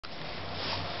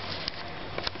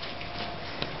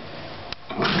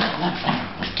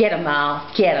Get him,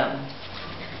 Mal. Get him.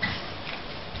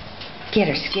 Get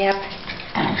her, Skip.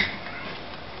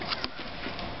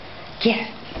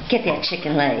 Get that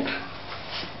chicken leg.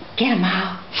 Get him,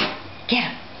 Mal. Get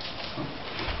him.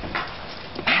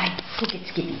 Molly, go get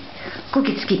Skippy. Go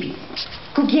get Skippy.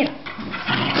 Go get him.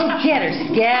 Go get her,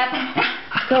 Skip.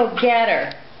 Go get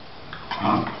her.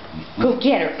 Go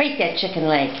get her. Bite that chicken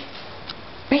leg.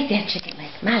 Bite that chicken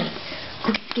leg. Molly,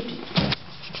 go get Skippy.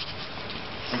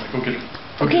 Go get him.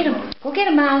 Go get him. Go get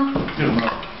him, Mal. Get him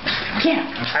out. Get him.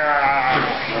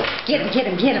 Get him, get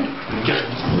him, get him. Get him.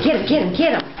 Get him, get him,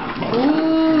 get him.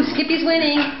 Ooh, Skippy's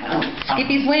winning.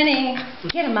 Skippy's winning.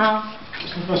 Get him, Mal.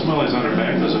 Sometimes Molly's on her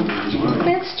back doesn't mean he's winning.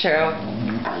 That's true.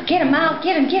 Get him, Mal.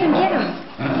 Get him, get him, get him.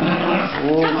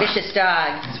 Ooh, vicious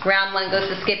dog. Round one goes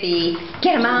to Skippy.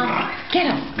 Get him, Mal. Get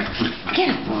him. Get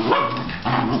him.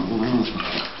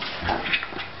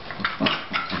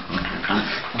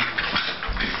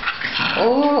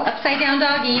 Oh, upside down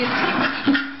doggies.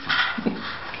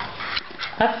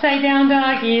 Upside down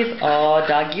doggies. Oh,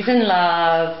 doggies in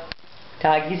love.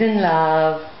 Doggies in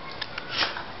love.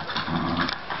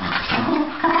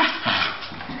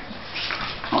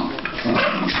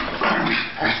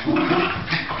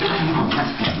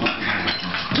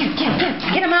 Get him, get him, get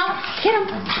him. Get him out. Get him.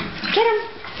 Get him.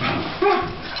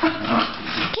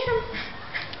 Get him.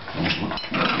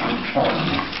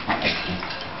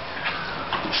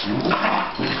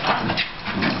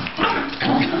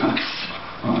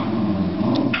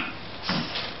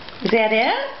 Is that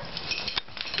it?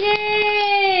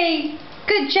 Yay!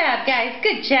 Good job, guys.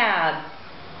 Good job.